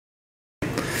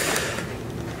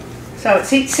So it's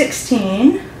seat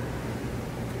 16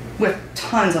 with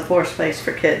tons of floor space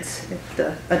for kids if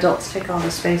the adults take on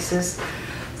the spaces.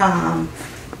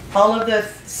 All of the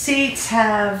seats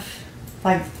have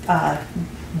like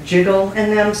jiggle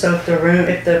in them, so if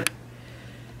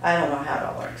I don't know how it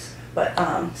all works, but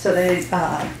so they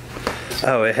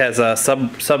oh, it has a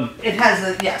sub. It has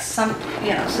a, yes, some,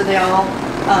 you know, so they all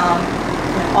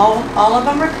of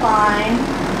them recline.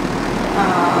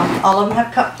 All of them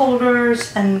have cup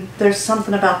holders, and there's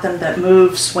something about them that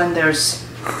moves when there's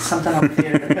something over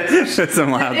here that moves. It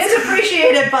is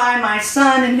appreciated by my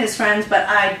son and his friends, but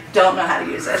I don't know how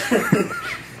to use it.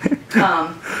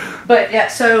 But yeah,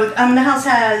 so the house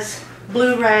has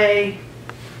Blu-ray,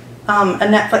 a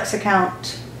Netflix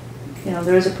account. You know,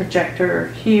 there is a projector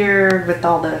here with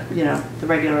all the, you know, the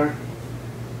regular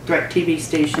DirecTV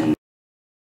station.